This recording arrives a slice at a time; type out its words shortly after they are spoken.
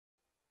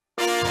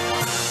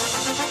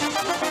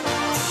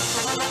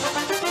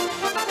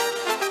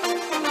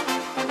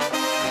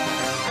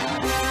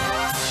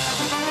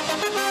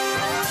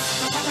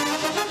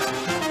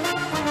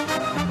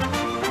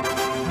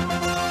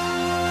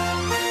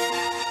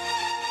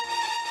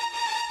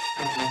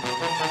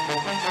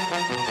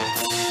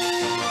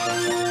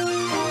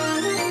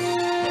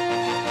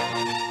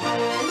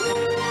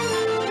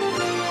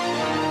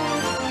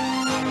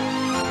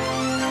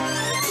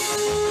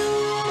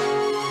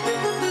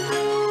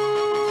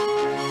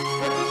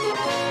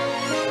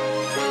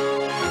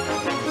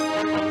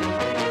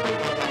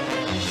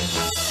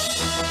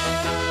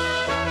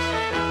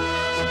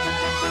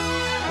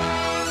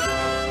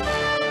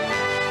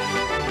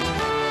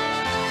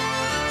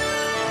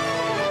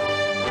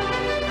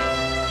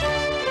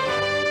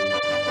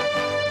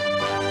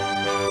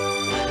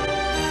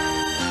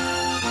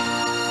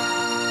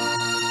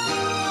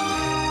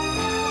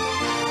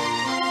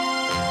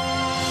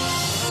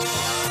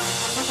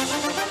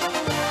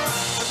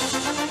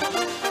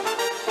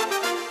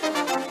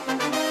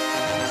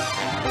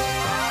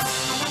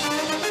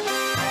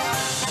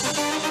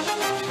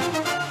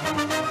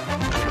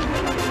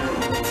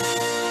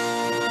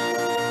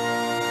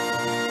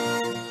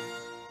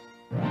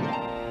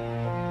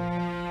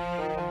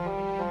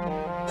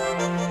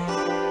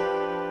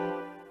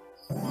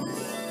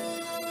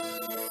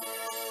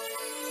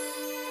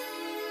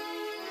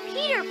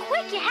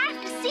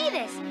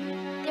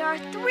are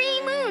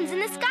 3 moons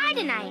in the sky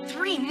tonight.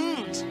 3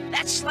 moons?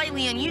 That's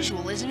slightly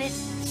unusual, isn't it?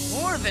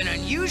 More than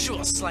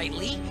unusual,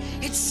 slightly.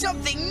 It's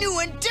something new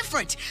and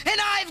different,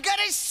 and I've got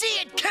to see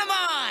it. Come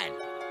on!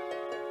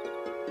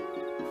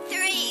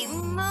 3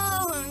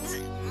 moons.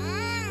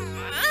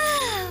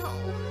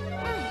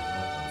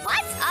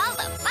 What's all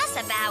the fuss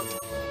about?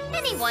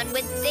 Anyone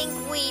would think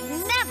we'd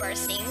never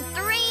seen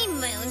 3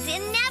 moons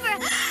in never...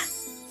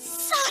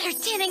 Solder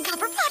tin and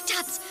copper pot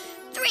tops.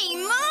 3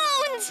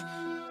 moons!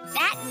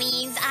 That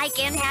means I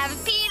can have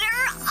Peter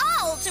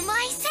all to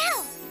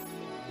myself.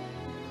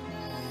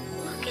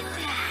 Look at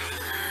that.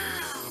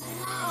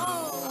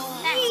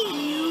 That's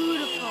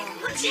beautiful.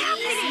 What's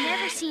happening? I've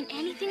never seen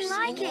anything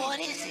like it. What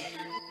is it?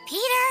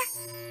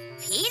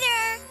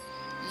 Peter,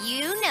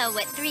 you know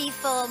what 3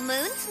 full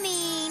moons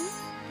mean.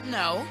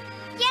 No.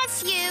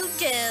 Yes, you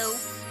do.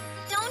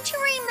 Don't you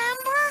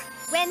remember?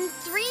 When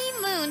 3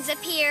 moons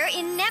appear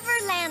in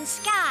Neverland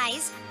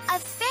skies, a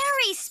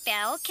fairy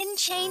spell can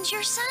change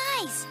your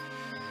size.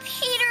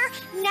 Peter,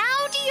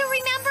 now do you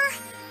remember?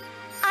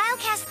 I'll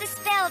cast the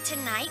spell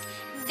tonight.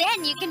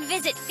 Then you can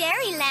visit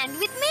Fairyland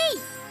with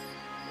me.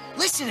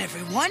 Listen,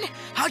 everyone.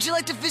 How'd you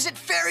like to visit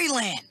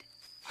Fairyland?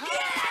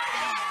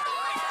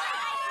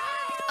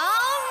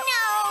 Oh,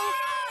 no.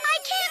 I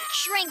can't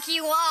shrink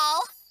you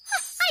all.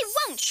 I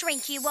won't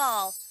shrink you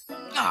all.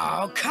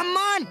 Oh, come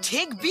on,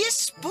 Tig. Be a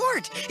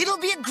sport. It'll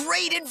be a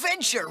great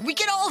adventure. We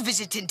can all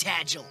visit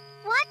Tintagel.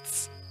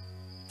 What's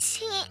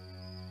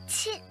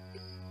Tintagel?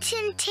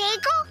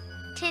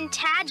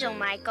 Tintagel,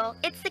 Michael.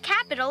 It's the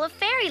capital of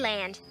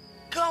Fairyland.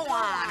 Go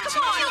on.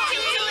 Come on,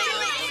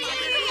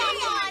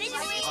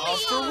 All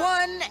for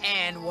one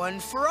and one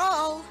for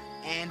all.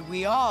 And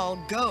we all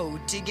go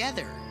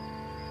together.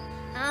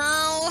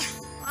 Oh,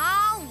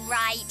 all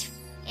right.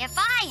 If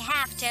I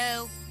have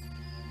to.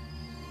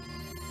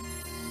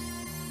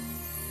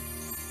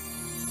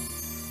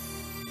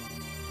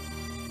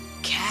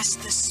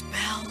 Cast the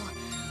spell.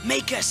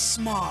 Make us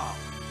small.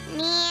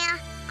 Nah,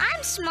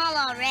 I'm small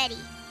already.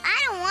 I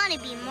don't want to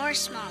be more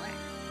smaller.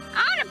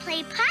 I want to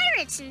play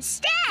pirates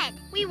instead.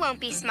 We won't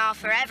be small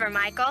forever,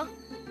 Michael.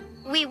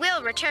 We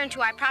will return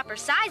to our proper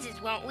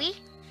sizes, won't we?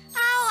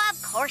 Oh,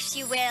 of course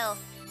you will.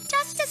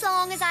 Just as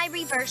long as I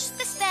reverse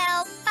the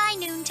spell by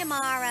noon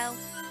tomorrow.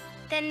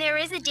 Then there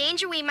is a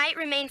danger we might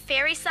remain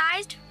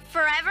fairy-sized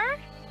forever?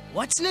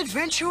 What's an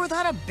adventure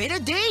without a bit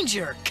of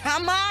danger?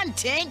 Come on,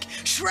 Tink.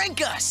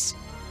 Shrink us.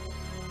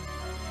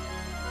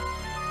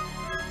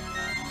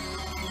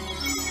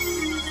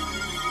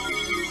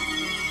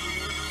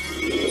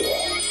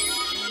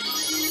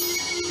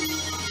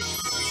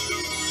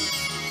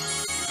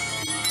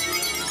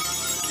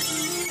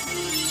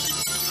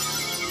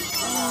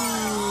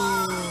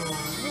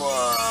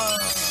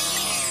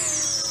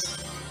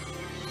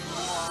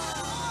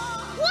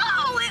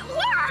 Whoa, it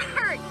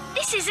worked!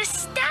 This is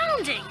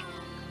astounding.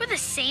 We're the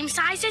same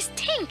size as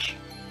Tink.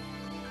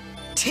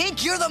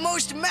 Tink, you're the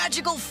most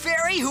magical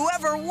fairy who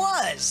ever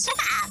was.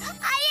 I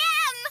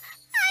am,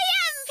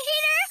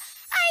 Peter.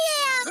 I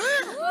am.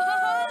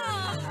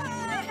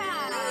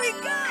 Here we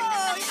go.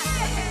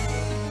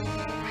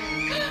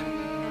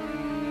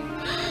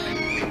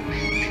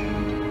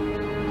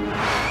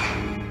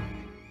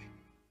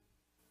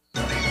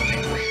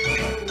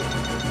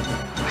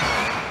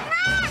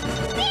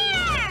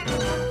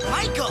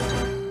 Michael!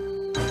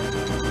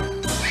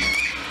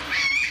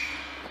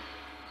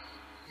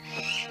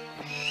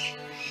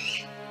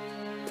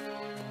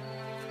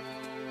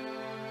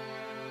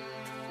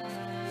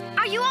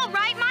 Are you all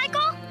right,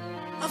 Michael?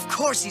 Of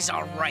course he's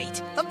all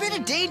right. A bit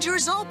of danger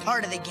is all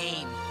part of the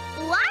game.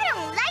 Well, I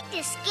don't like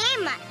this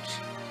game much.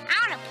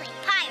 I want to play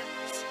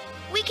pirates.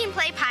 We can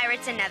play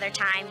pirates another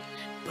time.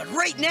 But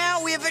right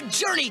now, we have a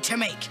journey to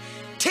make.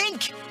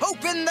 Tink,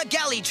 open the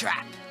galley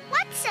trap.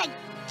 What's a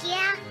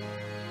gal?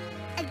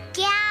 A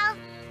gal?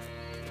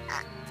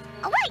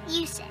 What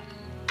you said?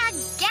 A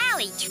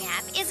galley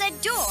trap is a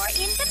door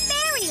into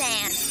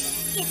Fairyland.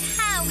 It's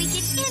how we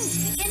get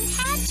into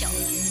Tintagel.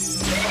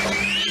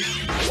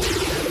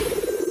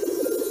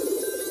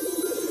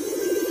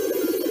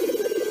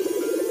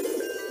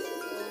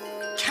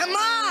 Come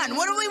on,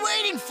 what are we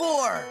waiting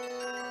for?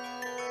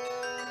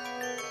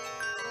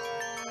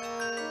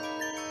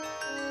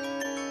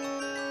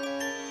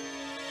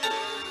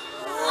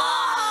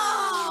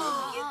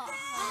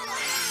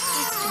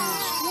 It's the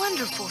most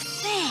wonderful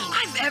thing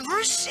I've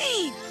ever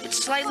seen.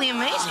 It's slightly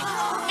amazing.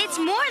 It's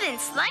more than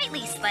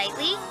slightly.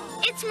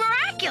 It's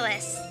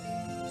miraculous.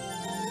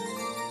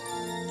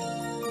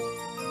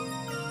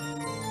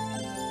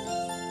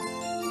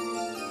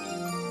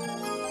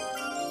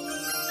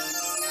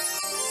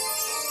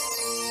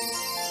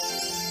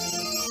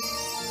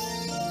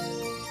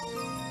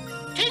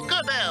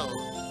 Tinkerbell!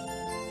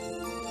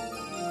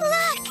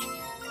 Look!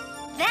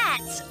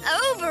 That's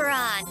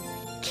Oberon,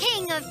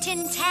 King of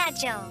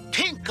Tintagel.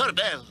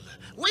 Tinkerbell!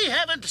 We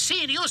haven't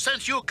seen you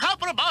since you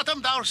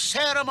copper-bottomed our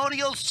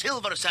ceremonial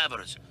silver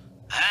sabres.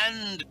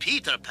 And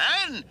Peter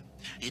Pan,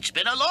 it's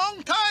been a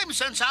long time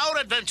since our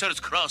adventures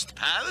crossed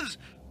paths.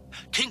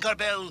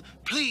 Tinkerbell,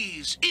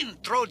 please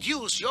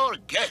introduce your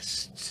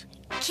guests.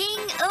 King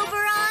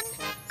Oberon,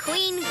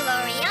 Queen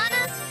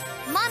Gloriana,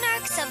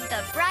 monarchs of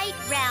the Bright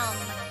Realm.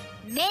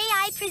 May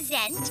I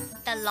present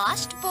the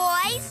Lost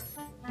Boys,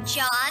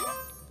 John,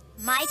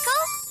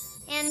 Michael,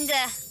 and,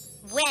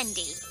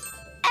 Wendy.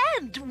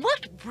 And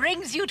what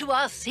brings you to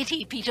our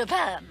city, Peter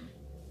Pan?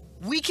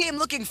 We came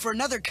looking for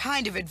another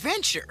kind of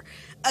adventure.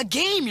 A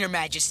game, Your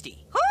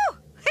Majesty. Oh,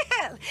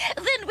 well,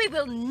 then we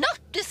will not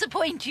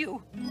disappoint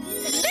you.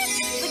 Let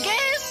the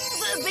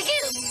games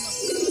begin.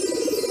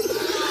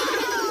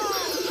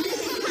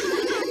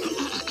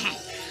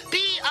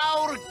 Be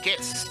our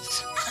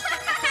guests.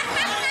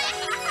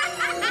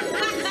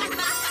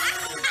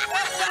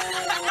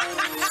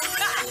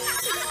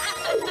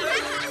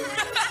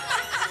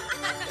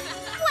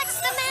 What's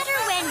the matter,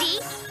 Wendy?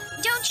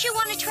 Don't you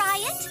want to try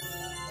it?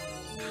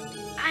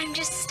 I'm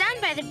just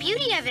stunned by the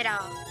beauty of it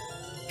all.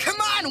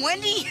 Come on,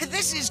 Wendy.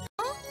 This is...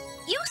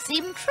 You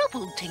seem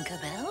troubled,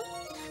 Tinkerbell.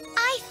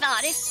 I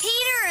thought if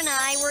Peter and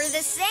I were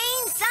the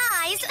same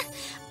size,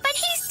 but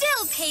he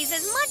still pays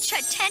as much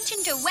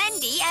attention to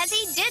Wendy as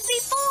he did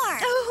before.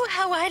 Oh,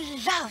 how I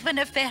love an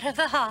affair of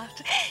the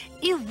heart.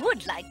 You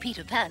would like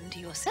Peter Pan to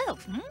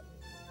yourself, hmm?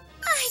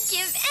 I'd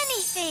give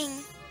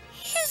anything.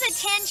 His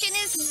attention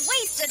is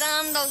wasted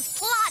on those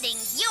plodding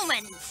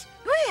humans.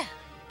 Well,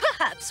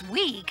 perhaps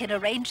we can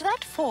arrange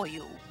that for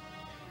you.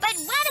 But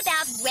what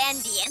about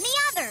Wendy and the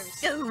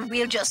others? Oh,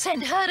 we'll just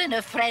send her and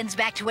her friends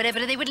back to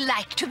wherever they would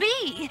like to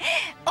be.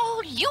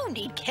 All you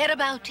need care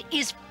about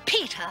is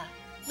Peter.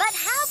 But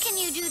how can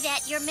you do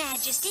that, Your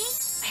Majesty?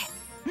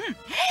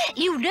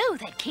 You know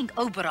that King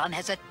Oberon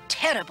has a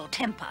terrible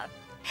temper.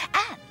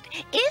 And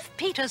if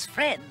Peter's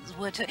friends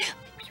were to...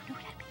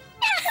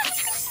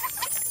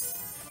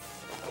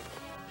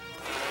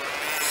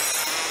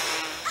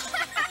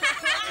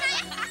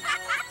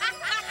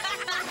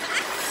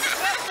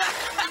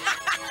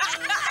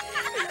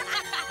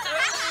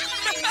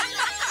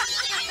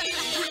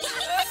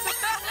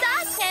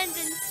 Saucepans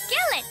and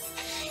skillets.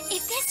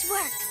 If this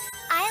works,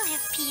 I'll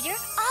have Peter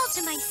all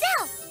to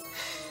myself.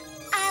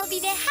 I'll be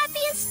the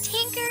happiest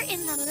tinker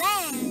in the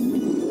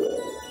land.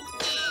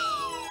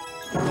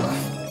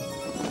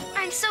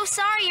 I'm so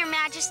sorry, Your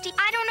Majesty.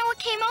 I don't know what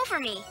came over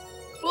me.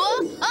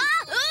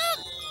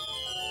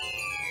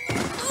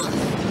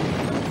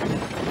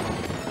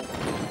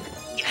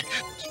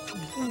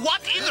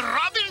 What in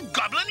Robin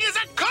Goblin is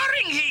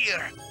occurring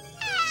here?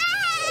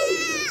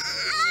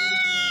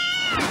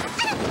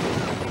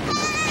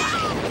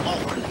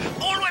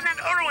 Olwen and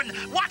Erwin,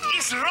 what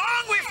is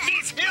wrong with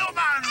these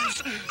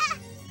humans?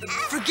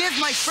 Forgive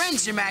my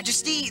friends, Your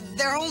Majesty.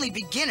 They're only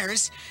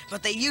beginners,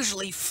 but they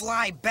usually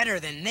fly better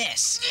than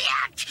this.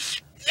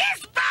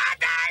 This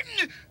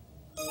burden!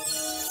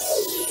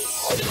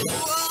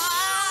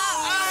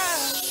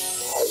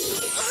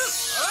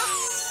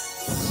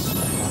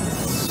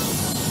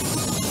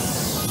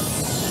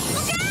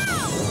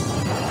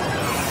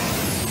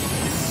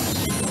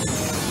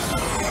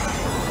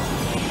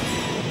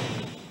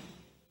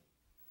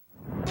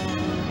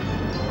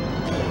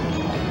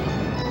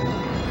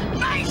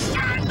 My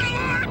sandal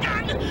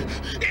organ!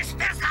 Is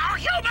this how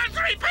humans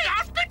repay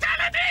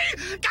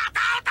hospitality? Get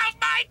out of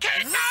my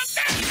kingdom this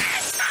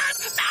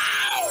instant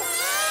now!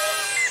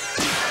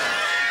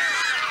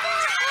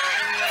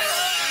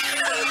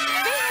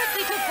 Spare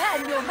Peter Pan,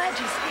 Your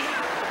Majesty.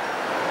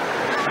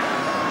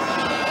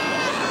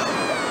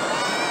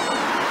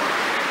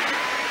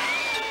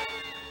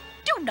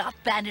 Do not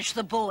banish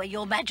the boy,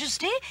 Your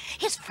Majesty.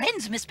 His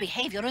friend's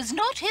misbehavior is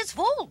not his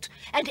fault.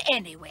 And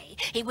anyway,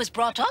 he was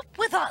brought up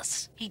with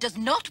us. He does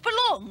not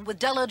belong with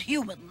dullard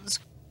humans.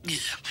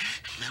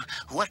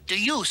 What do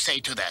you say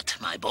to that,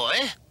 my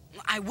boy?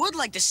 I would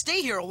like to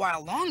stay here a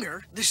while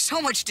longer. There's so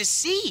much to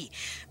see.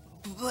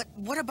 But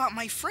what about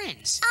my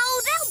friends?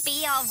 Oh, they'll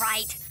be all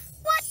right.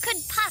 What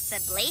could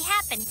possibly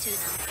happen to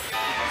them?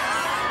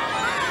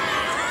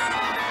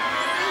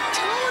 I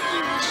told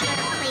you we should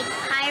have played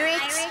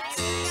pirates.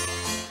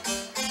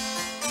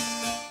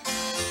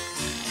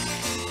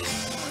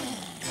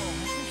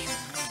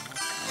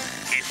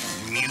 If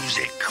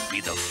music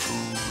be the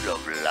food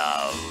of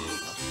love,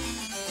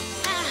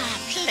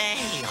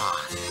 play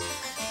on.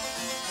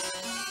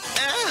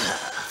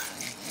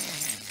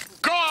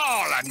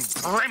 Gall and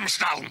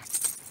brimstone!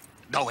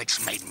 Though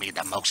it's made me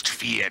the most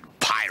feared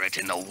pirate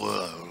in the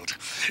world,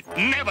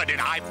 never did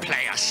I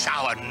play a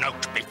sour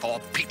note before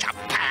Peter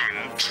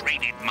Pan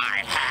traded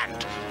my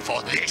hand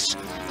for this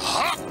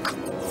hook.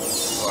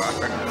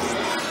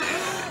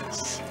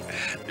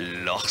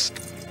 Lost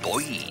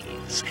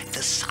boys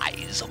the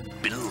size of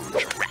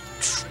bilge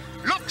rats.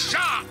 Look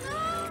sharp!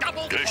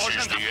 Double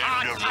portions of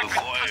hard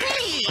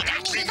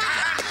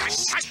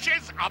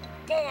sashes a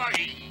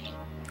boy.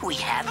 We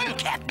have him,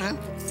 Captain.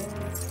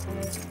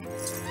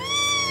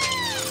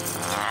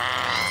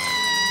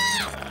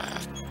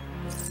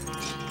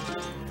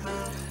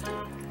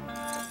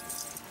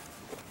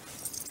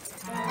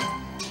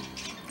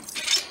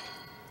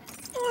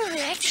 Well,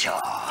 that's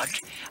odd.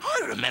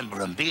 I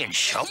remember him being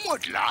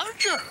somewhat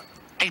larger.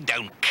 I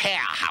don't care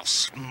how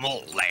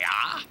small they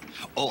are.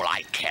 All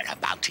I care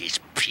about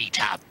is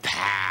Peter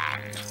Pan.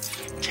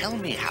 Tell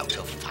me how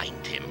to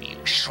find him, you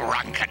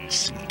shrunken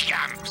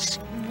scamps.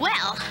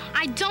 Well,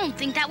 I don't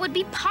think that would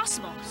be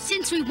possible,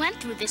 since we went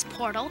through this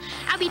portal,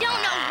 and we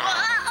don't know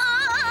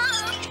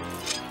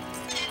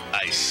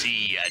I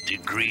see a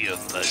degree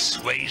of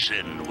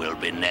persuasion will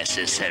be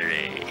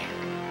necessary.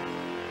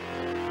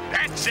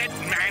 That's it,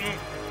 men.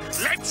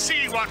 Let's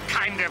see what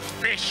kind of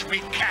fish we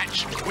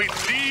catch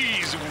with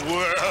these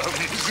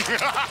worms.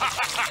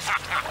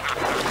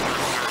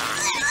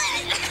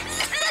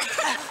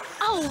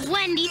 Oh,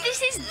 Wendy,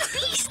 this is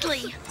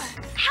beastly.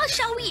 How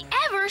shall we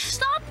ever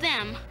stop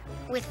them?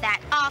 With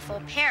that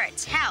awful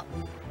parrot's help.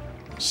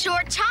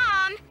 Short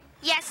Tom!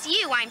 Yes,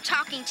 you, I'm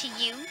talking to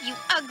you, you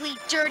ugly,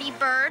 dirty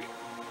bird.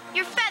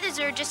 Your feathers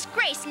are a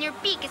disgrace and your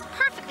beak is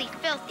perfectly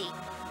filthy.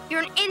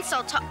 You're an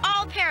insult to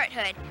all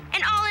parrothood.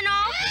 And all in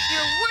all,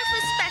 you're a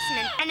worthless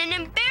specimen and an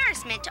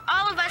embarrassment to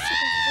all of us who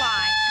can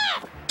fly.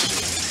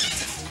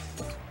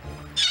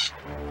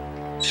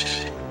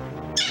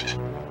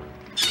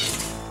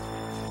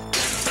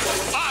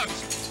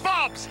 Bobs!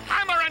 Bobs!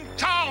 Hammer and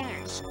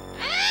tongs!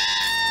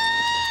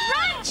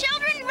 Run,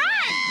 children,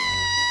 run!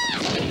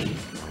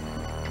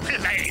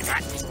 Belay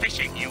that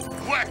fishing, you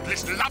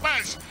worthless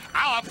lubbers!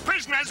 Our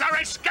prisoners are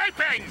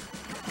escaping!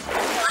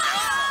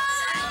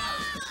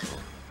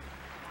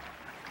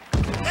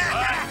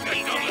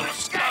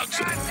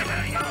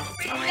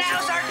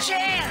 Now's our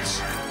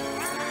chance!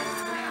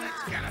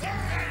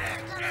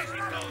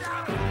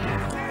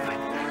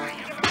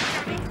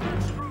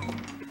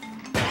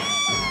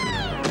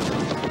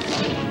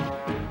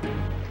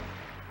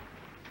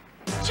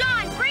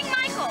 John, bring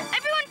Michael!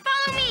 Everyone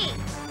follow me!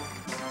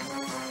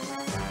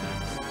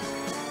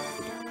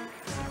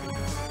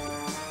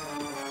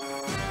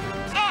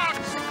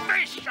 Dogs,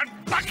 fish, and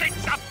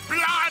buckets of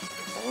blood!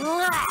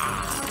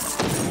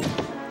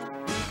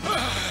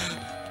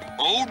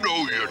 Oh, no,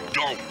 you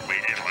don't, me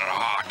little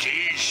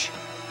hearties.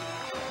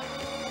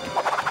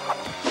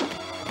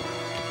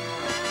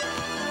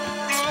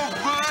 Oh,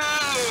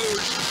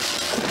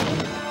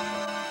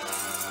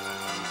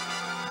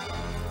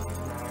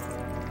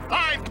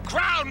 5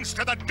 crowns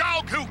to the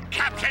dog who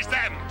captures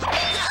them!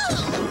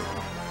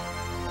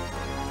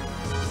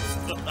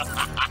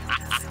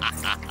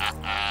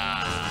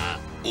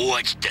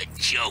 What's the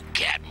joke,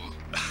 Captain?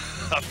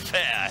 A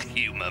fair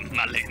humor,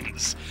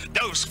 Mullins.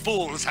 Those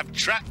fools have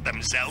trapped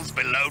themselves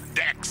below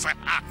decks.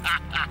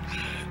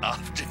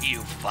 After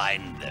you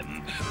find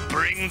them,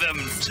 bring them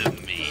to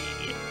me.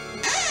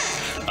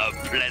 A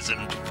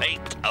pleasant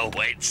fate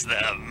awaits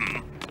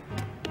them.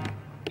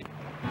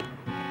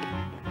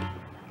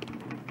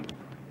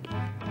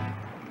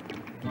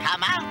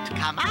 Come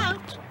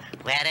out,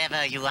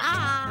 wherever you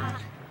are.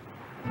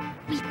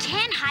 We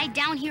can't hide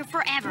down here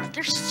forever.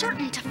 They're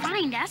certain to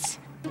find us.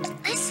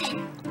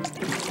 Listen.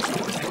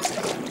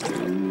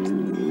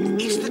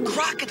 It's the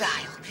crocodile.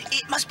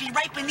 It must be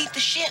right beneath the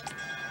ship.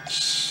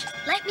 Shh,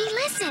 let me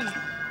listen.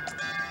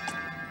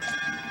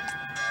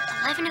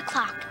 11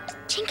 o'clock.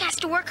 Tink has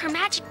to work her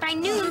magic by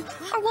noon,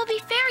 or we'll be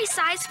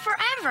fairy-sized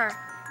forever.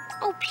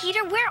 Oh,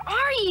 Peter, where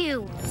are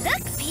you?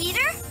 Look,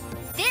 Peter.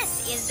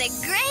 This is the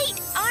great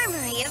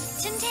armory of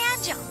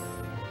Tintagel.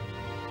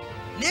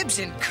 Nibs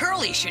and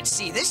Curly should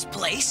see this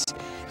place.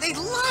 They'd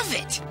love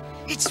it.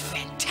 It's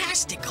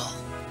fantastical.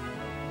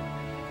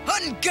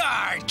 On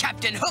guard,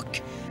 Captain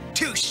Hook.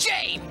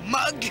 Touché,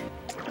 mug.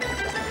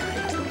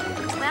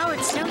 Well,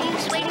 it's no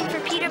use waiting for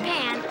Peter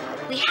Pan.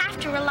 We have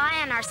to rely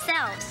on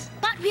ourselves.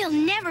 But we'll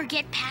never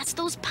get past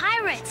those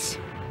pirates.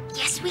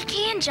 Yes, we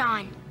can,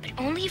 John. But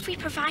only if we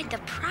provide the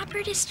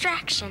proper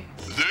distraction.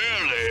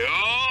 There they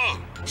are!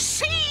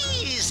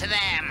 Seize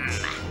them!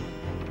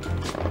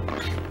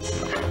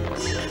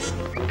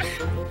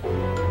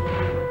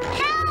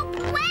 Help!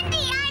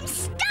 Wendy, I'm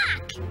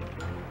stuck!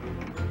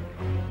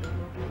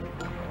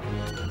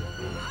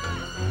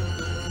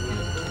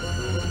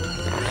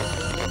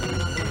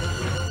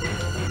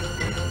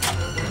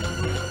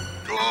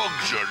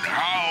 Dogs and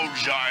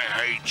hounds, I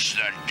hates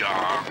the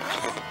dark.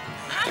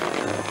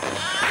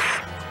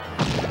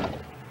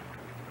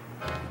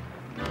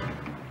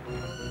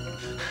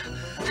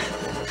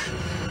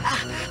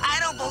 I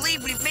don't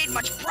believe we've made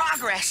much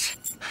progress.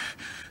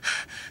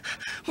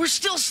 We're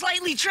still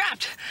slightly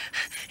trapped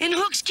in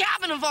Hook's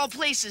cabin of all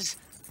places.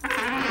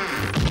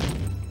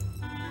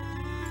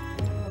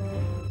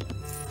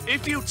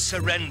 If you'd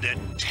surrendered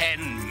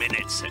 10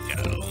 minutes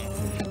ago,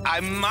 I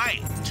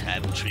might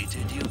have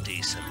treated you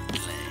decently.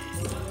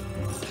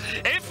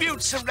 If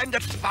you'd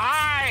surrendered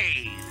 5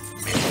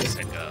 minutes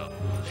ago,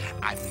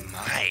 I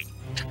might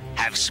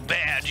have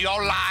spared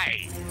your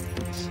lives.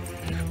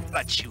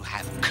 But you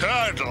have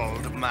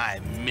curdled my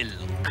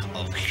milk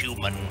of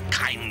human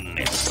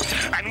kindness.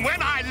 And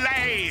when I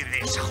lay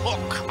this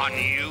hook on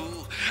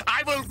you,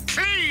 I will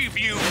cleave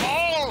you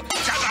all to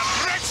the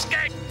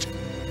brisket!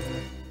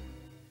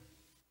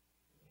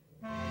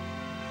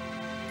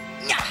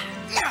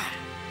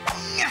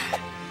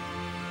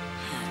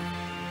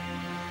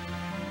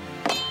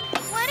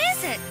 What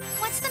is it?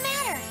 What's the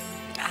matter?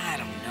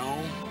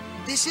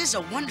 This is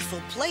a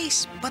wonderful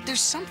place, but there's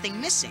something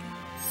missing.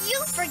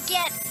 You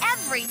forget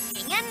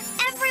everything and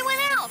everyone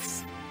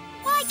else.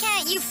 Why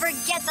can't you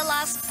forget the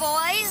Lost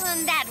Boys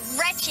and that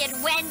wretched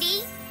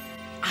Wendy?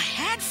 I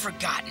had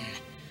forgotten.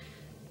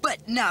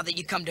 But now that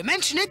you come to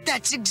mention it,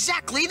 that's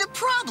exactly the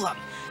problem.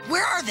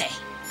 Where are they?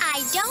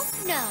 I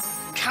don't know.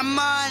 Come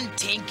on,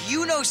 Tink.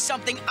 You know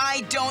something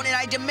I don't, and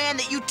I demand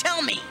that you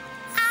tell me.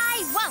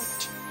 I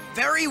won't.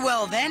 Very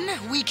well, then.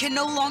 We can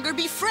no longer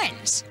be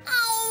friends.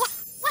 Oh,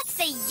 what's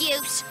the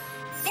use?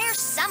 They're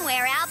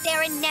somewhere out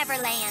there in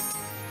Neverland.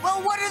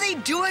 Well, what are they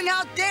doing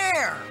out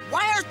there?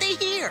 Why aren't they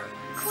here?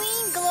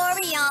 Queen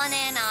Gloriana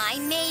and I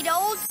made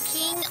old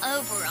King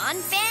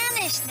Oberon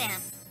banish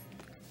them.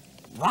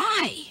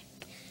 Why?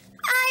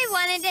 I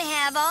wanted to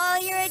have all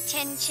your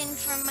attention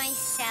for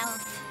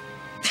myself.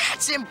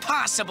 That's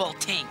impossible,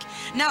 Tink.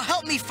 Now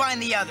help me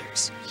find the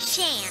others.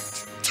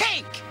 Shan't.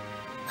 Tink!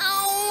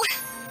 Oh,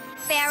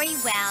 very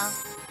well.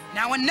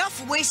 Now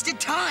enough wasted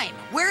time.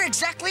 Where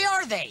exactly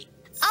are they?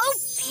 Oh,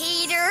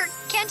 Peter,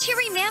 can't you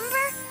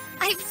remember?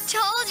 I've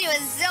told you a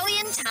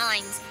zillion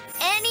times.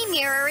 Any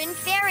mirror in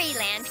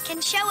Fairyland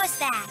can show us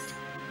that.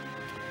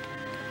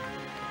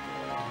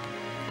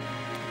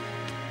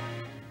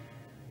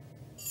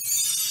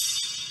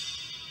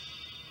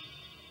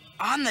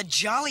 On the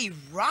Jolly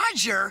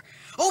Roger?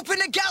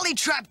 Open a galley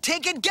trap,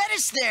 Tink, and get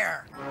us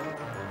there!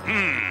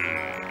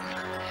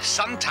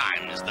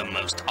 Sometimes the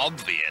most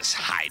obvious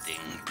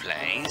hiding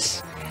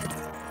place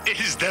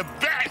is the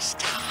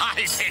best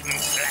hiding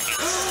place.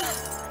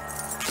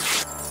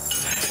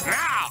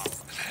 Now,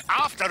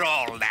 after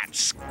all that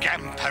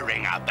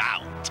scampering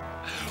about,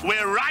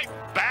 we're right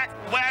back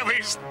where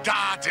we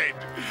started.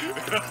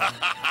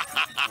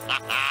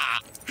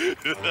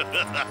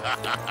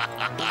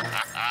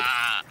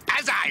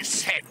 As I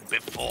said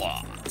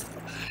before,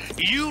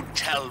 you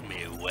tell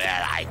me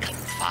where I can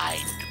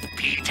find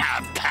Peter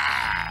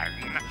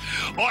Pan,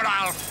 or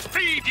I'll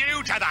feed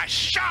you to the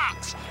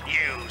sharks,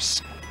 you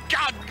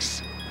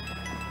skunks!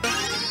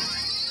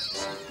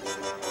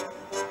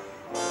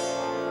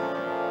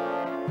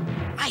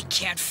 I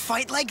can't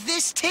fight like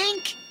this,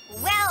 Tink!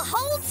 Well,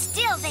 hold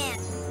still then.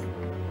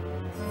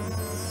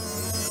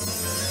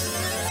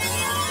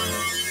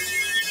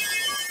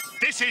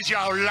 This is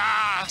your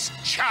last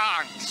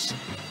chance.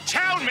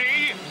 Tell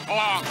me,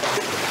 or...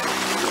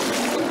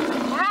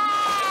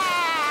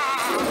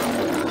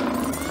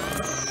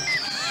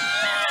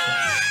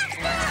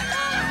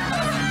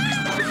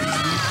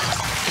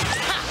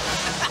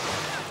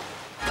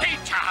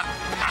 Peter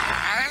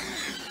Pan?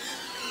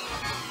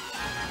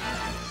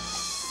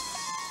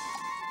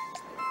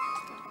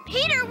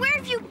 Peter, where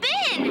have you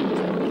been?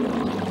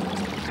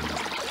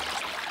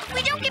 If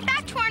we don't get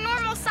back to our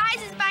normal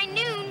sizes by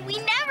noon, we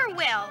never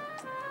will.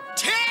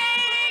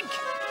 Tink!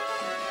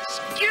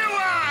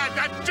 Skewer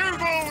the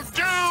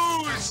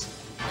doodle-doos!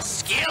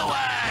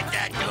 Skewer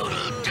the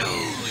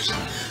doodle-doos!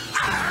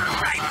 All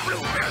right,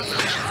 Bluebell,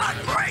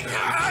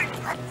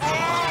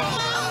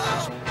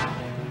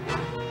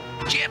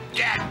 Chip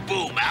that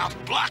boom out,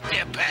 block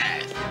their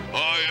path.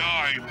 Aye,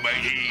 aye,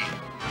 matey.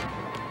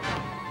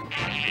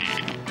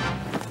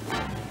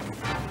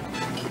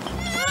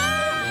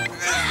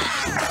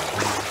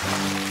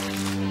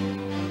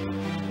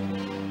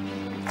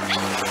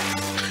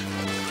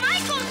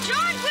 Michael,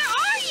 John, where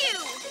are you?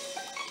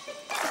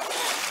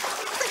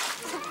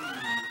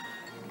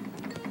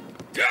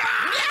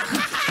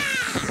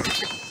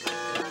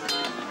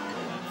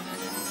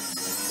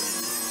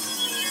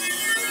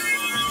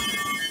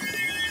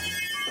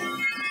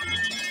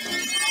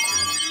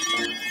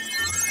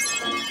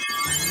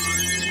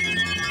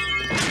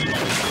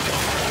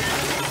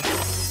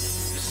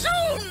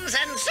 Zoons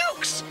and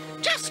zooks!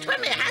 Just when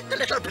we had the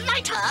little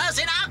blighters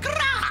in our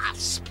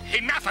grasp!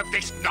 Enough of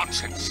this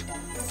nonsense.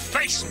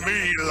 Face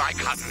me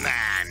like a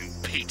man,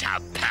 Peter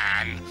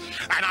Pan,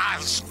 and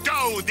I'll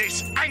stow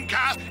this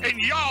anchor in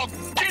your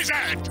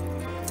gizzard!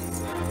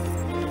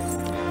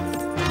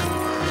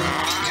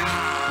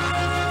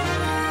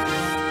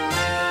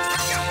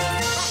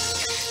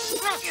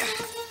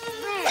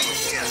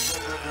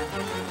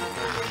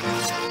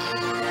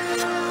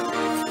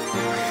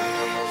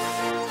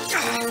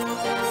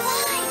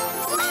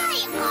 Fly,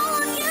 all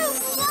of you,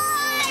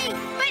 fly!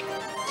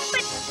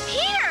 But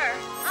Peter!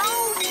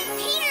 Oh,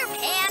 Peter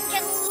Pan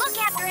can look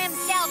after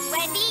himself,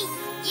 Wendy.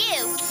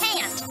 You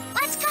can't.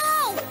 Let's go!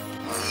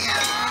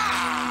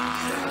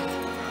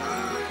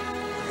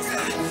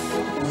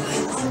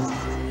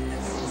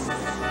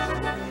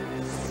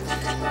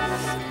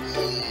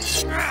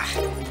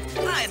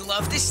 I'd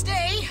love to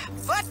stay,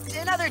 but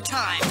another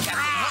time,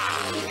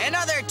 Captain Hook.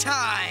 Another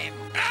time.